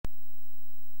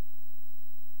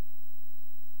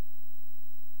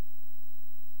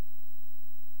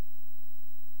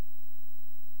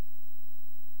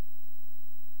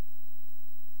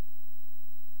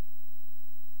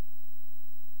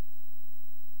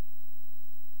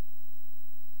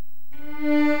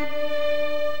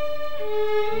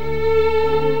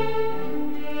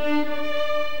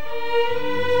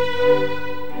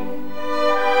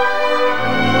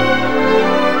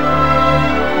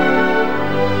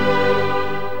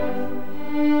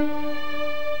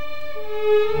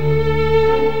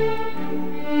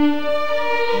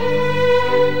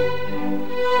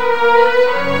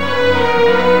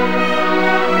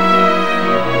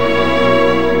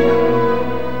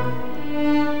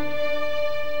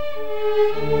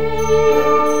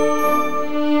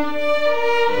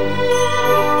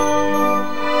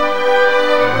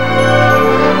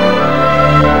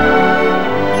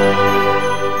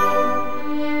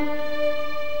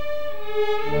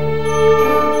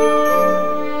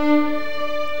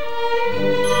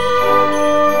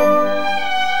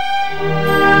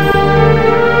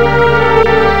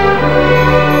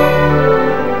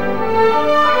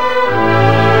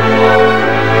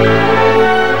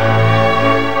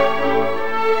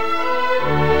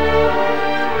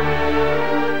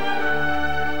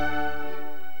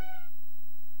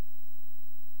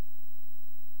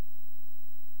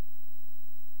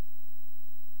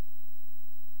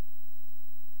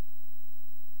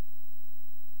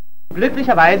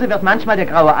Glücklicherweise wird manchmal der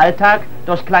graue Alltag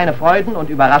durch kleine Freuden und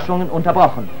Überraschungen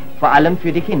unterbrochen, vor allem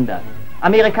für die Kinder.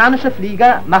 Amerikanische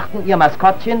Flieger machten ihr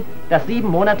Maskottchen, das 7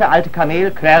 Monate alte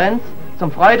Kamel Clarence,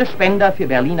 zum Freudespender für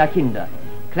Berliner Kinder.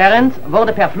 Clarence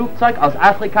wurde per Flugzeug aus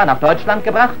Afrika nach Deutschland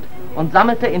gebracht und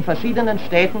sammelte in verschiedenen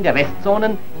Städten der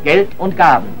Westzonen Geld und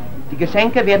Gaben. Die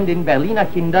Geschenke werden den Berliner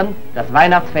Kindern das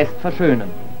Weihnachtsfest verschönen.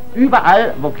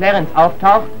 Überall, wo Clarence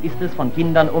auftaucht, ist es von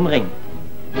Kindern umringt.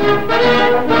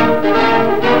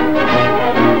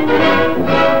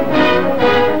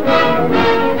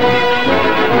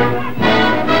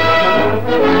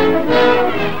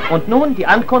 Und nun die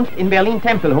Ankunft in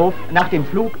Berlin-Tempelhof nach dem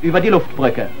Flug über die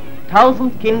Luftbrücke.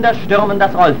 1000 Kinder stürmen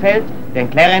das Rollfeld, denn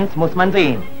Clarence muss man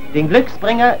sehen, den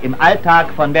Glücksbringer im Alltag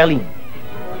von Berlin.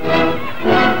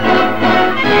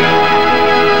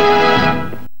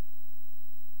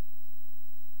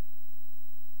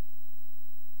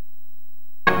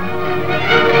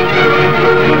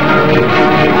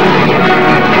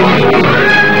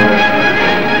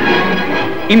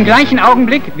 Im gleichen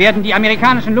Augenblick werden die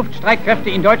amerikanischen Luftstreitkräfte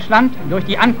in Deutschland durch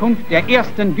die Ankunft der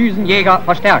ersten Düsenjäger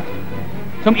verstärkt.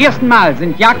 Zum ersten Mal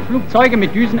sind Jagdflugzeuge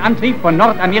mit Düsenantrieb von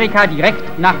Nordamerika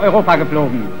direkt nach Europa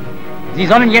geflogen. Sie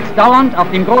sollen jetzt dauernd auf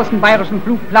dem großen bayerischen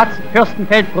Flugplatz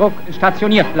Fürstenfeldbruck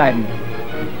stationiert bleiben.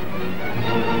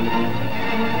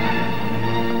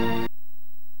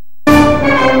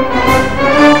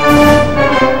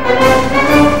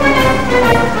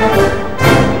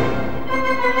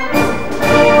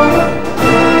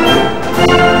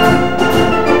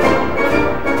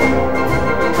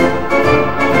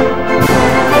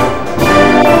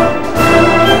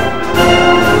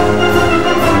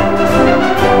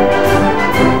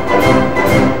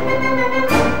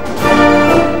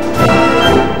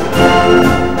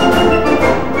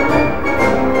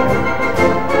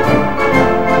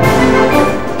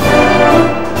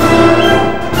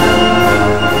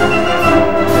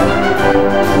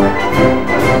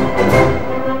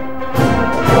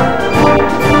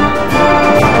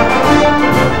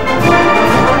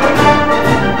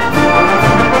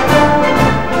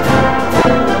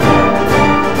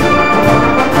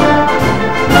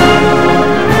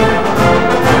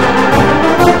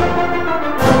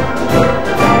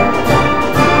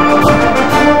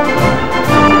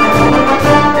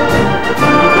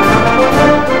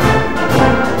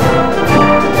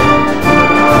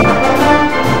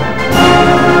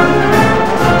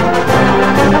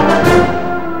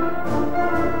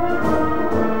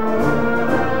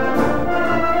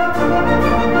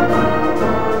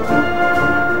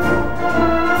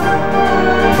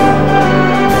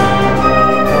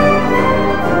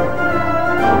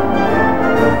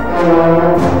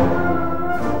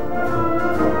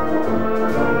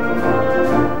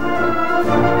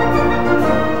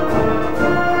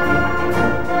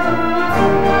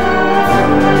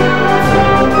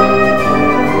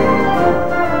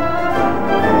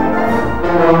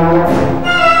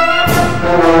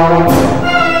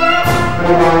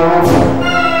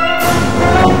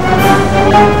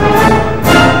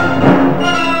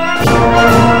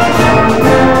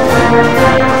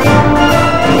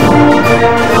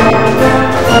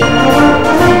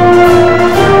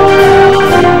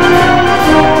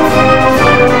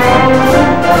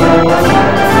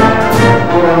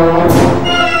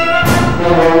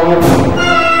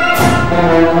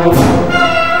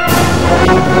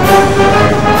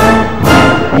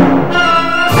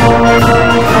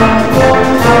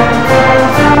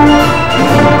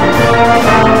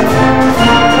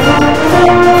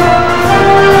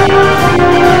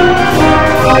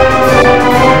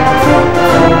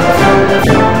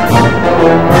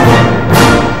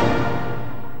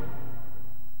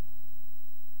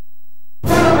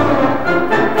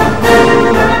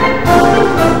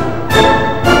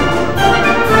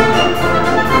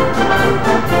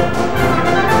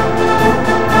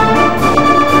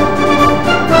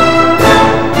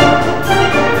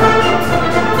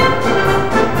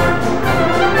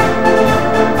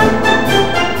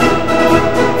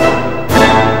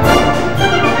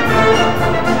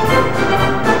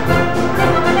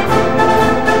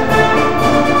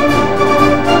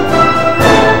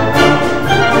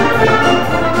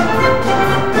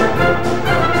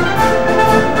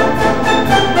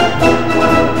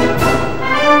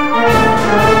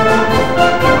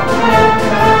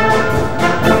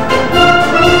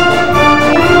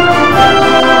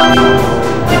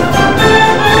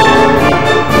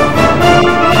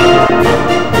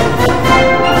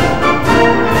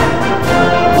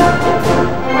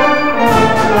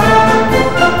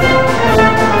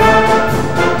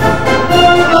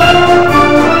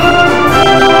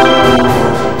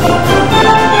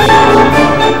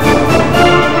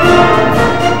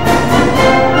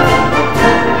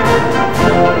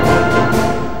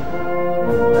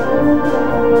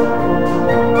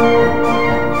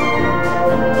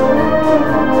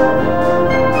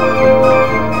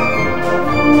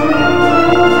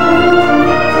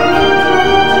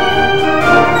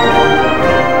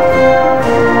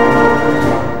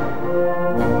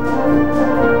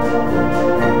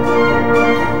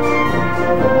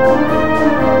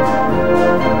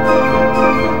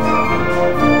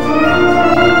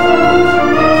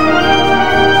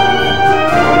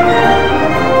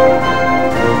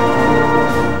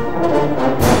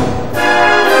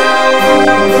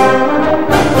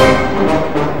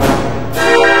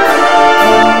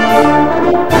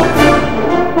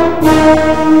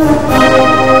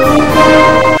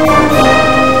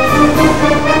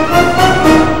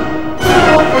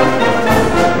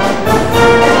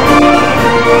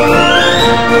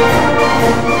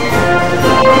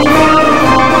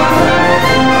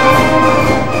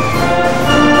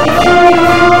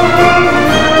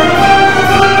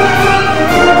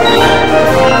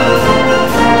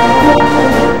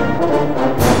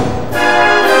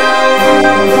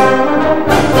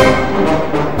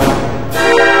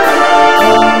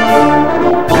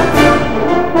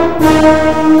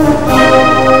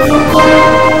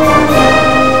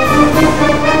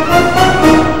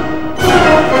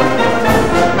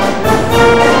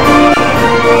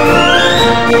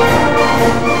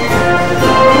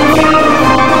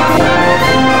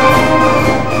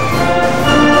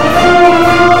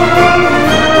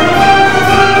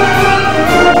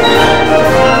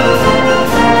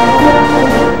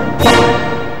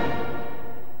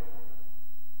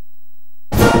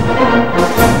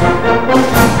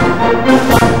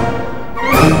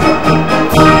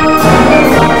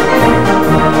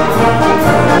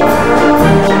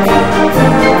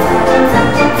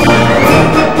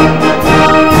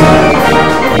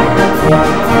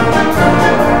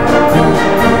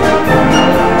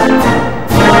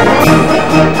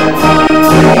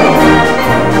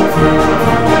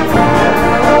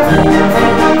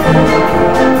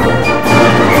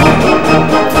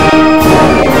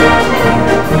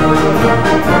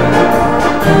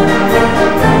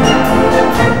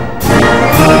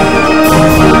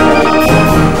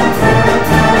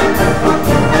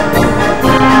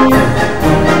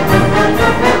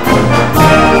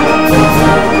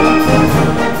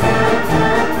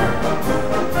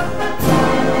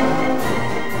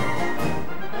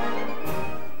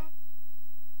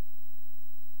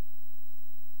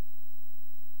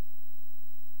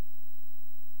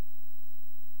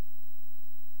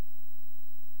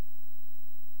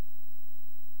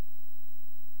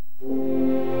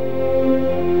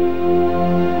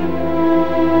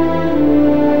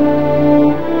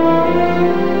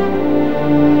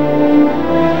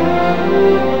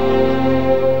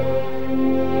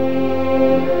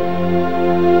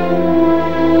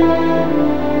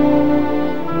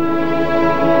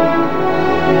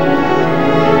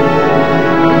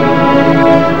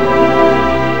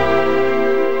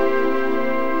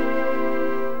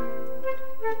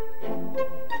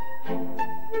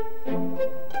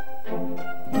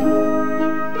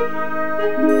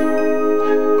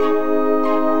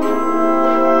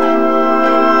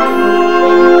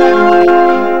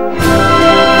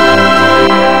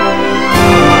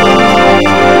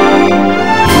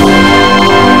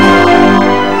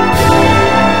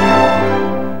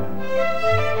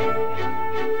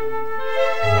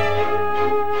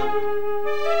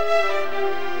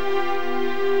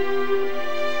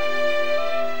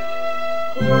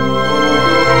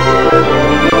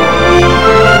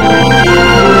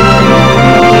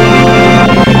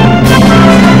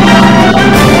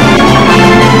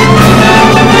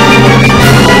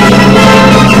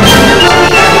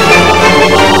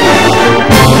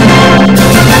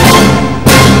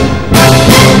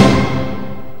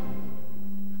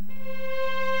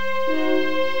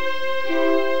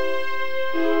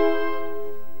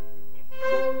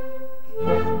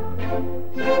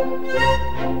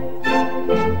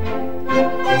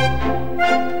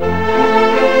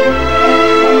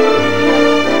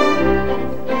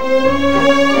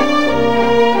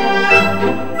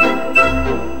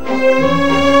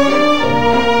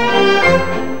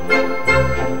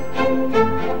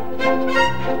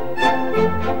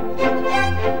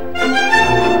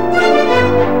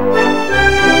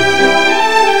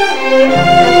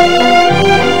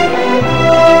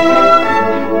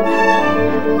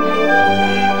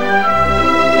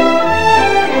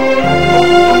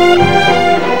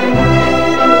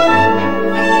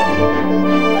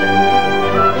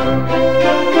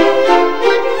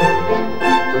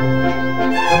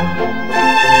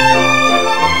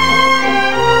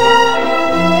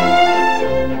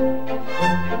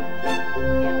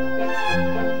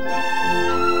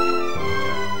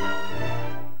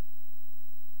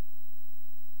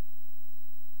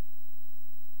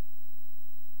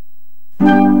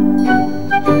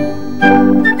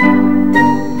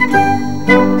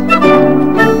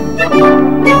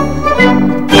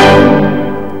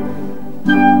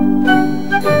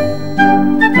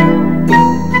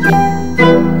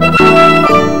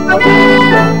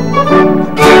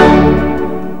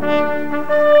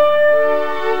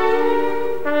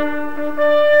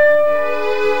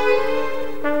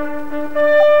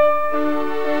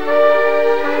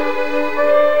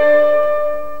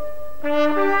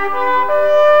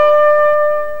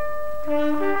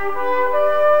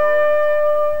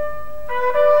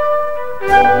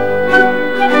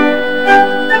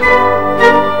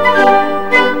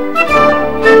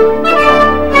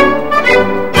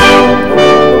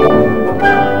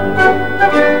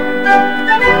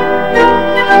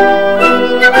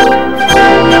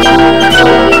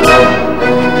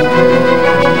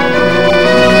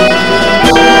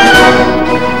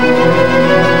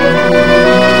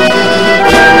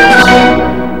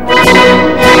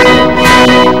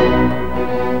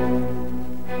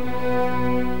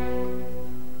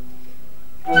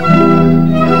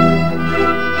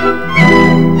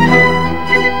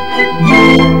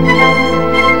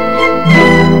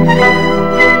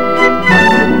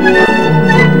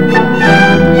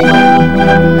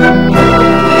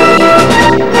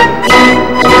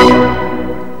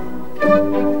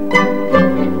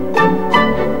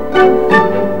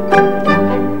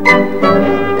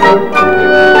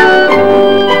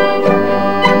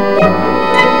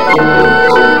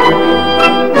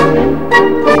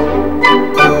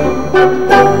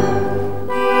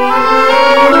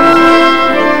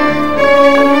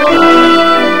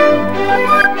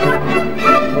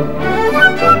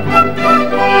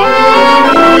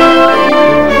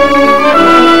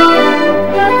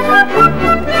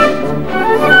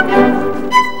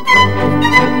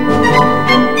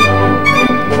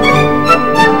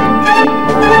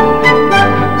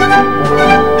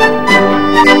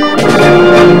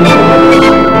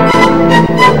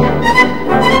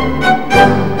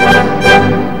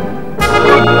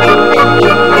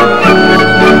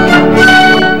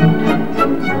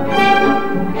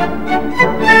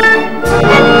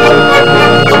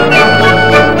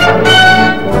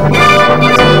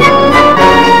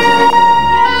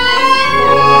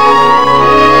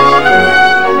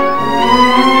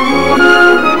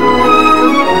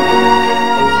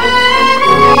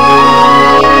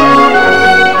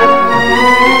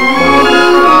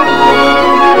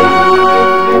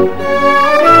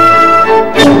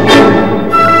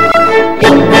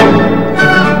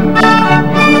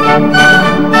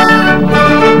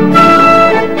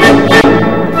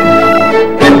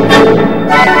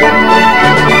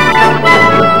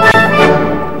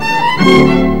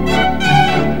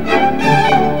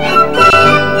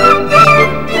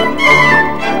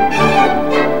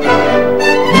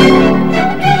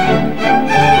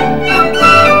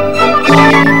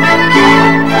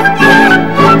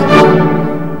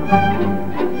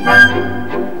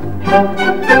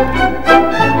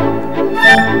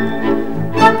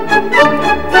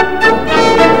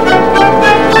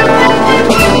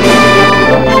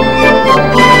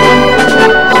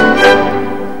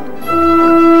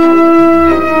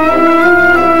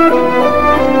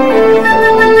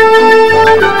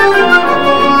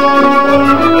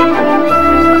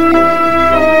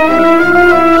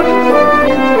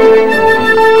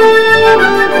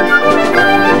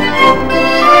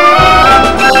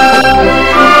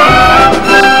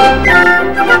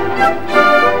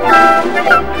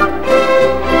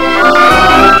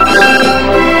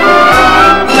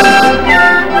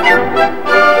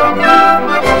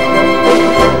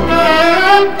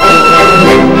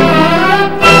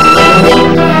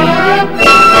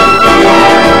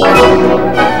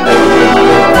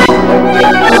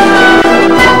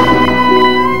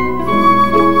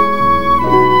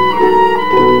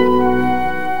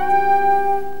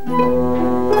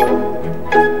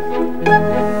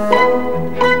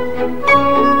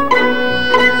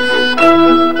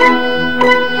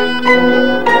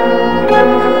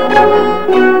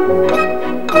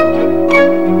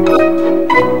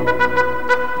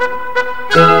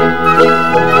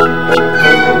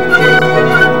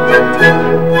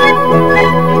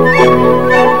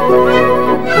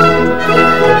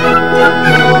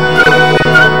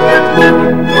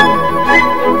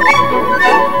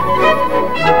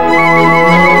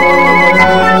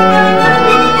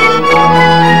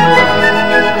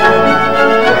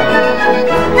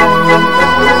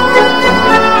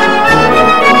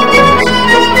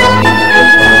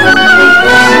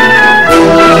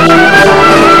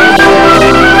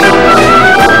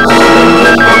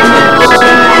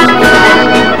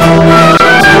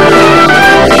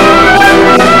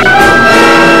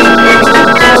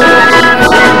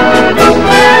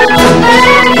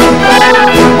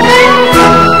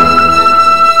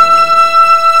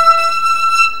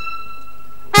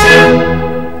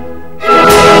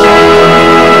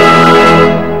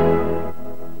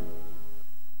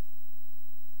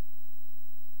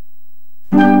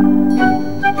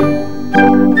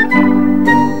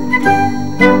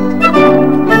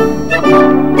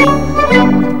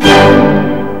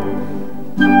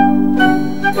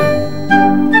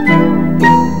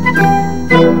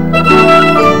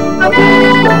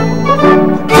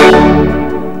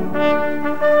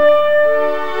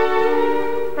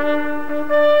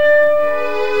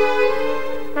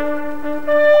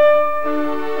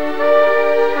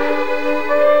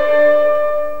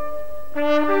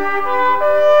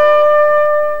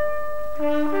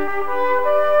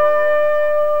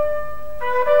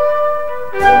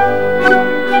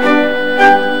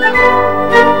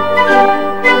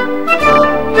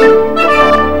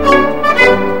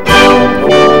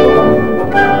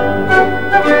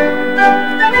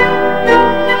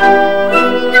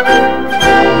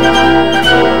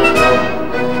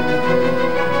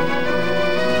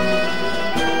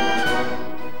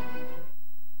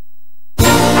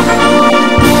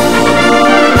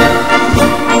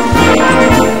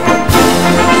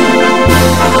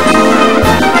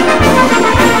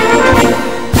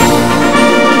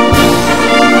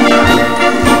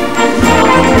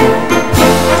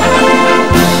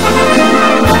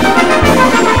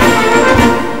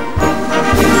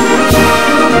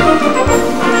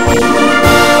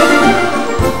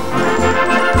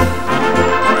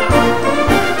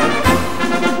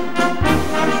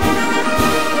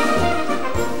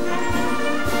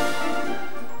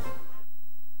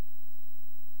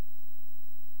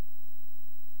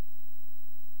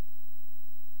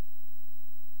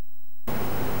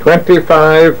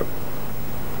 25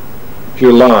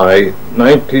 July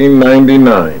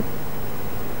 1999,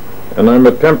 and I'm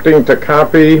attempting to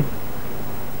copy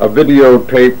a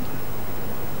videotape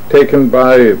taken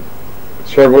by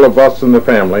several of us in the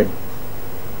family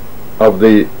of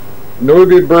the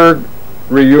Neubiberg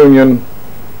reunion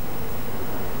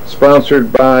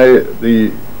sponsored by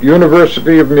the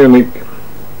University of Munich,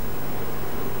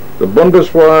 the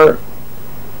Bundeswehr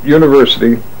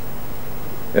University,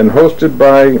 and hosted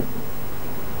by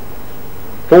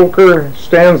Volker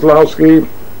Stanslowski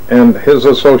and his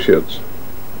associates.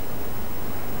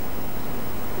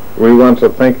 We want to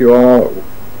thank you all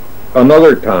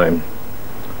another time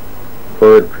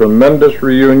for a tremendous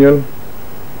reunion,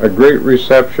 a great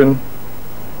reception,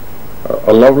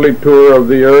 a lovely tour of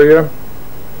the area,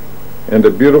 and a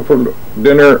beautiful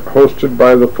dinner hosted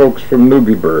by the folks from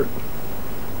Neubiberg.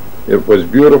 It was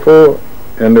beautiful,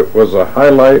 and it was a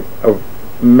highlight of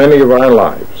many of our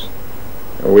lives.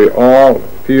 And we all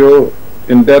feel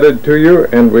indebted to you,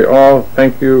 and we all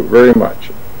thank you very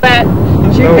much.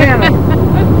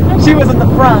 She was in the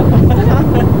front.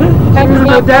 She was in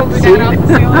the depth seat.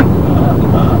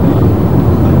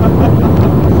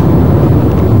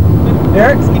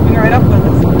 Eric's keeping right up with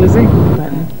us. Is he?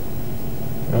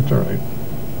 That's all right.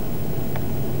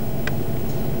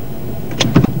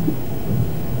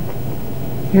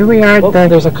 Here we are at the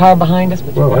There's a car behind us.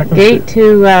 gate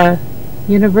to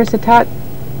Universität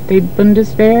der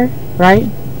Bundeswehr, right?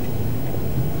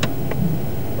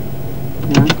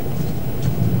 Yeah.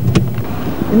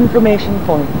 Information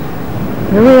point.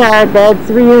 Here we are,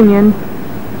 Dad's reunion.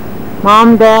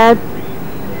 Mom, Dad,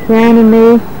 Karen and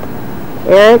me,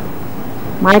 Eric,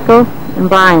 Michael, and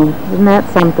Brian. Isn't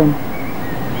that something?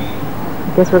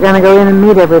 I guess we're going to go in and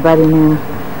meet everybody now.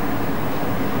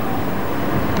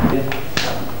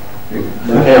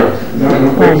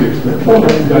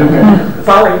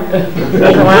 Sorry.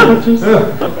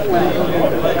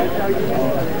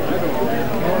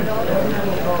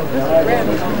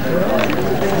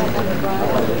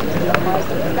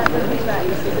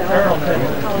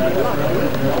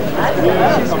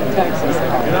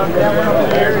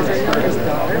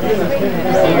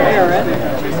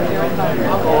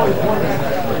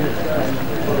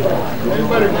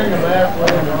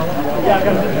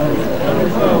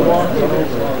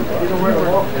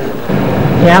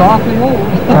 Yeah.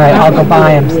 All right, I'll go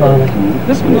by him slowly.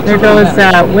 There goes,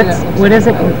 what is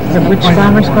it? Which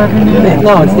bomber squadron is it?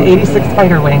 No, it's the 86th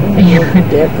Fighter Wing.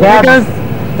 There goes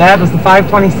That was the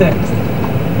 526.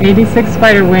 86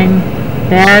 Fighter Wing,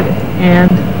 Dad,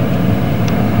 and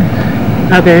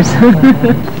others.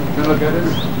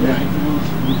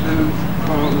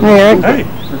 Hey, Eric. Hey.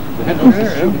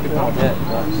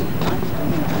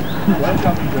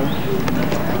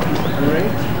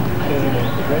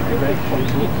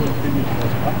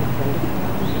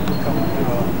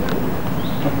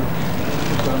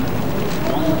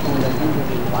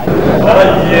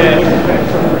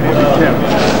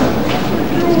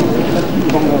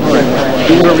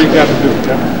 Do whatever you got to do,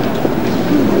 Jeff.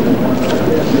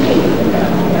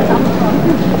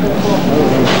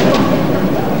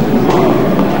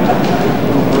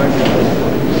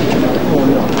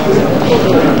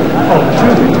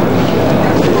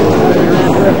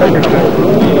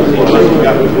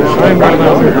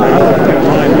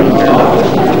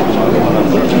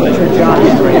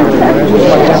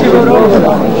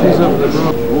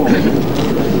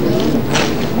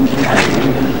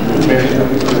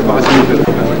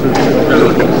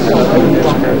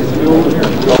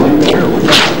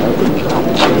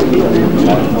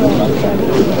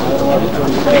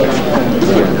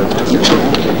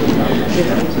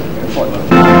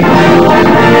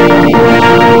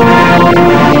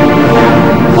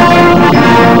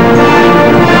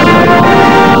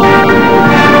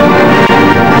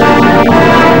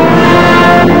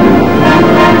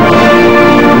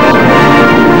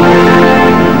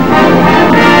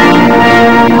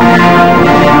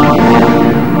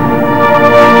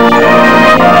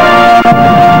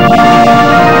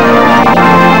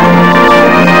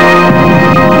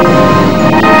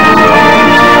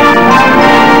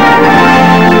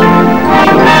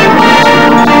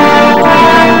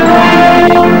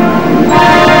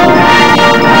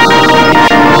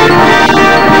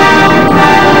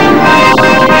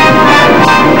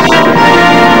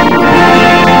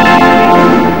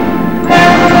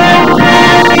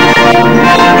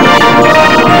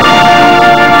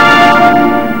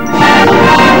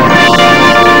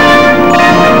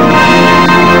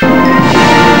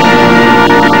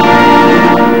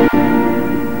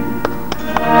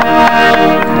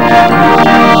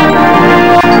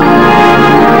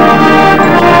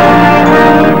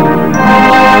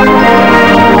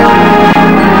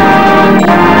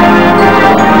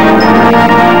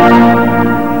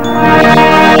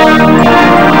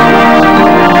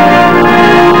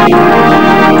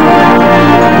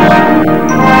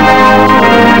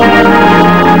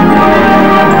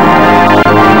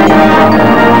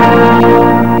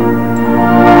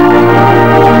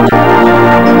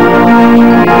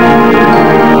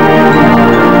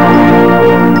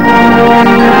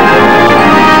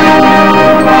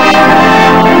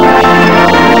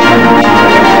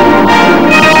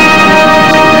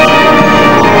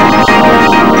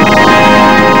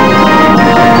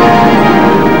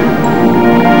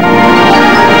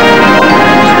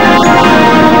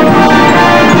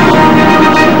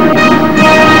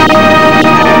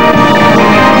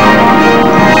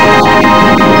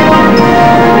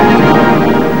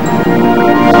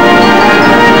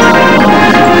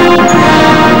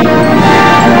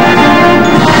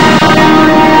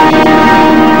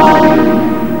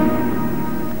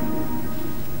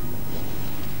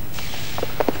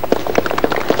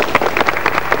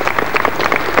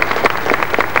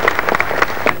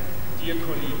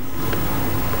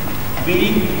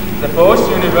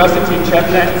 university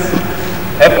chaplains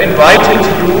have invited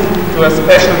you to a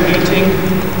special meeting,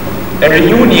 a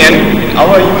reunion in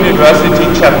our university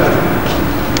chapel.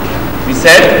 We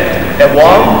said a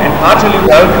warm and heartily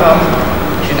welcome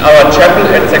in our chapel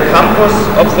at the campus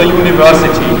of the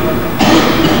university.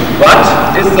 What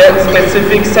is the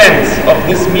specific sense of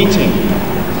this meeting?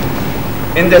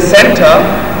 In the center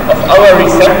of our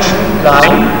reception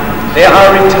line, there are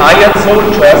retired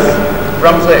soldiers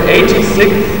from the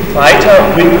 86th Fighter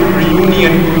Wing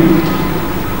Reunion Group.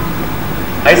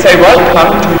 I say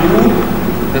welcome to you,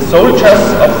 the soldiers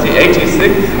of the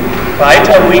 86th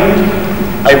Fighter Wing.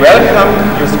 I welcome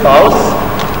your spouse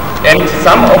and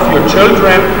some of your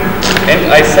children,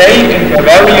 and I say in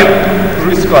Bavarian,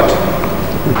 Grüß Gott.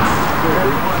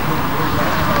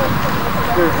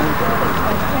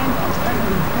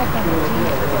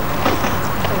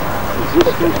 Is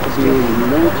this supposed to be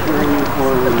military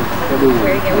or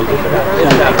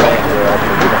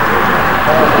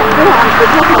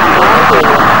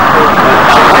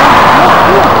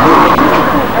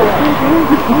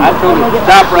I told him to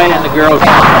stop right in the girls'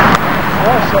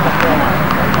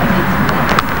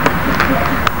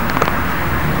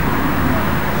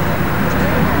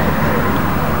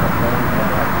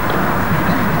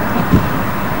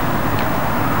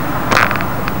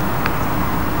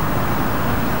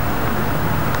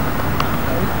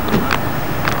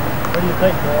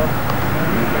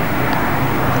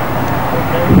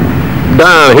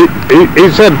 Don, he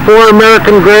said 4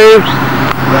 American graves?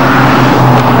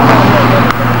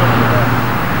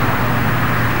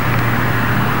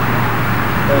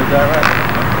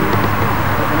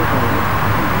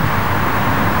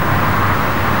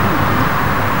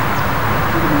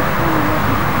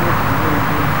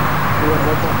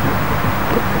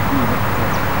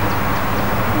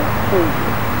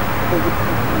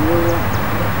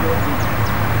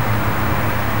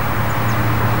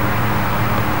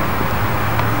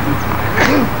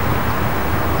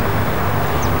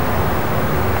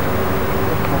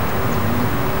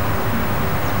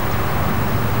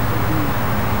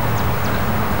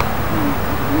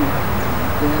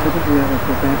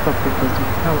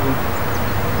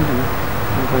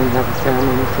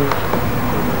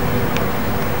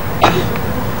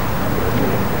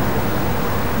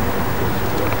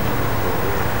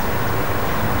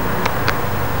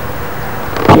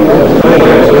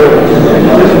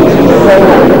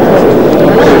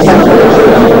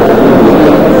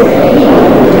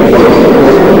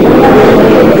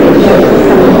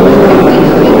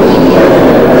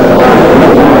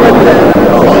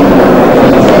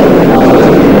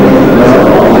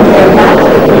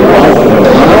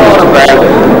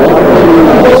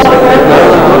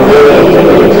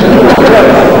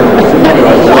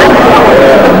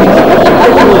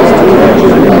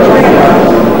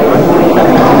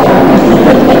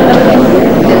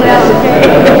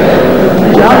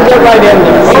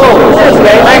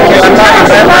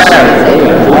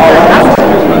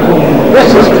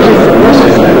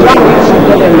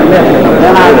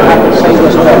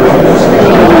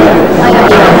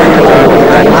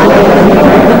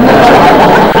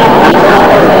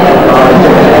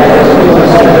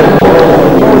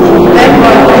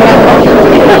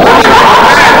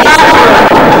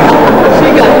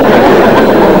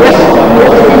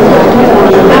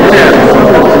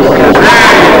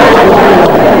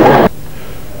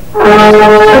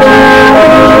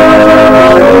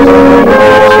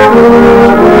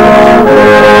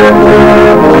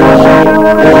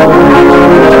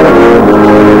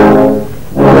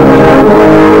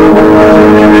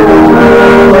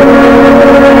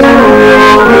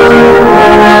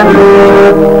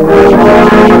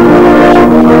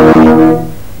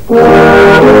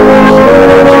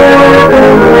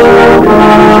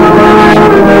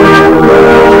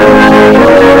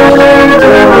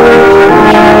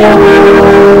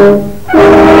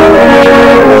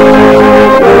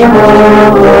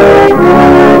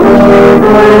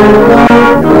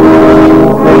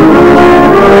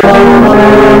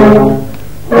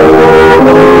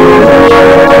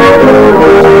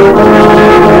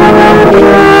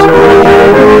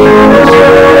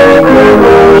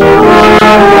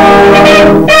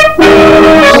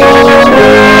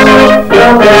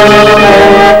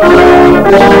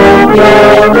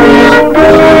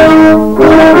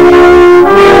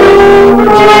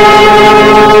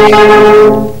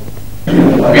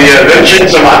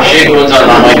 zum Abschied unseren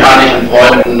amerikanischen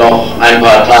Freunden noch ein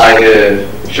paar Tage,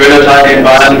 schöne Tage in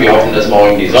Bayern. Wir hoffen, dass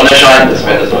morgen die Sonne scheint, das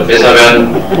Wetter soll besser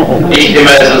werden. Nicht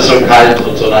immer ist es so kalt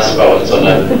und so nass bei uns,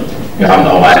 sondern wir haben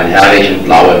auch einen herrlichen,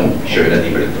 blauen, schönen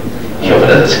Himmel. Ich hoffe,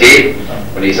 dass es geht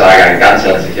und ich sage ein ganz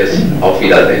herzliches Auf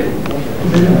Wiedersehen. I'm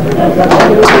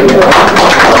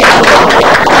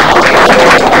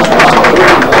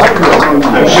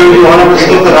sure you all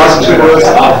understood the last two words.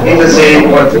 Auf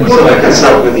Wiedersehen. So I can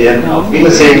start with the end. Auf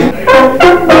Wiedersehen.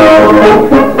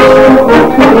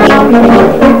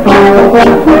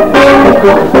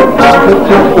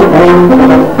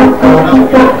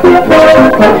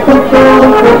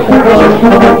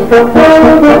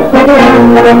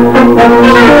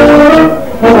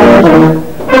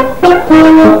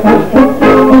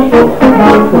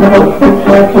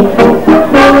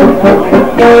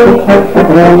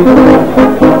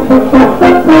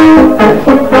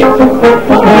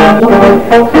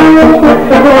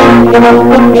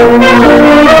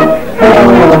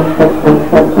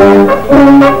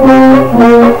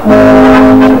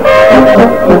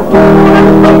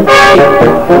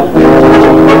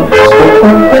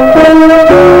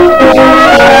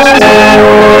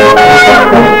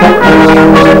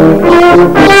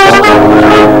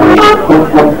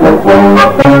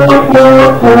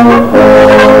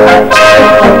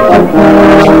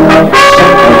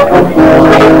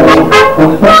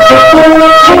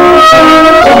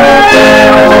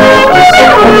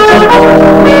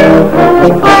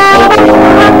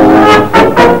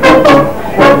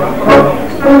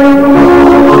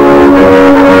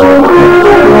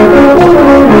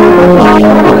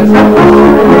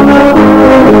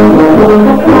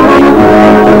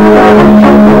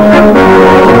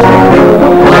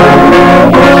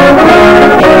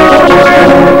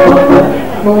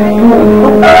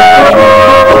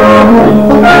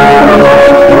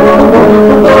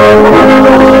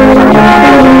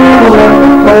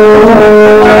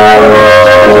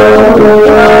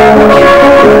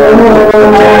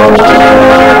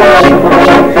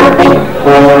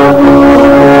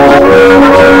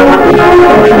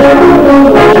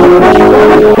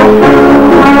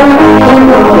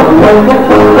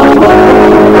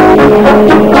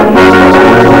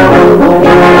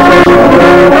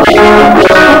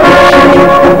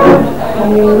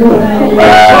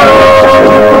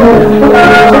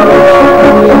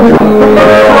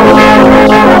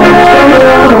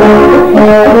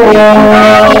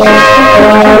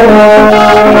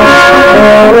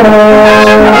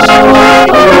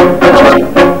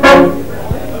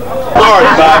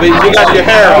 You got your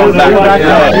hair on back.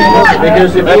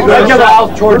 Because if you go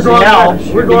south towards the Alps,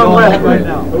 we're going left right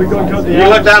now. We're going towards the Alps. You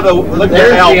look down the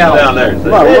Alps down there.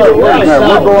 We're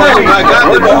going. I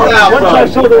got the door out. Once I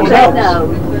saw those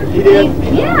Alps. He did?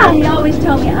 Yeah, he always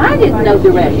told me I didn't know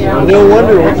directions. No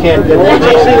wonder we can't get it.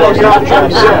 There's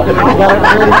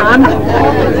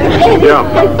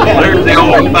the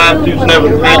old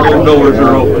 527 hangar doors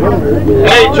are open.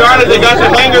 Hey, Charlie, they got the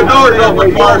hangar doors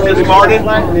open for us this morning.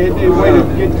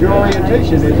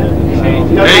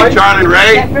 Hey, Charlie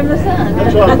Ray.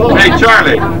 Hey,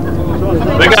 Charlie.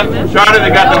 They got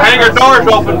the hangar doors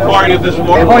open for you this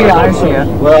morning. Oh yeah, I see it.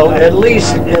 Well, at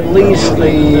least it remains.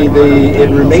 See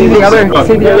the other things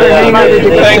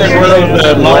where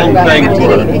those long things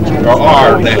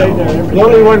are now. The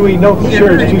only one we know for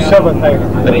sure is 27 hangar.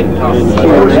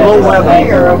 There's low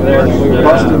weather over there. We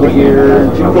busted the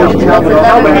gear.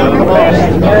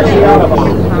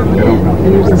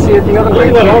 You can see it the other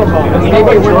way.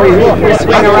 Maybe when we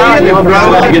swing around,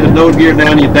 you get the nose gear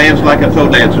down, you dance like a toe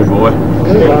dancer, boy.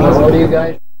 What do you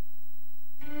guys?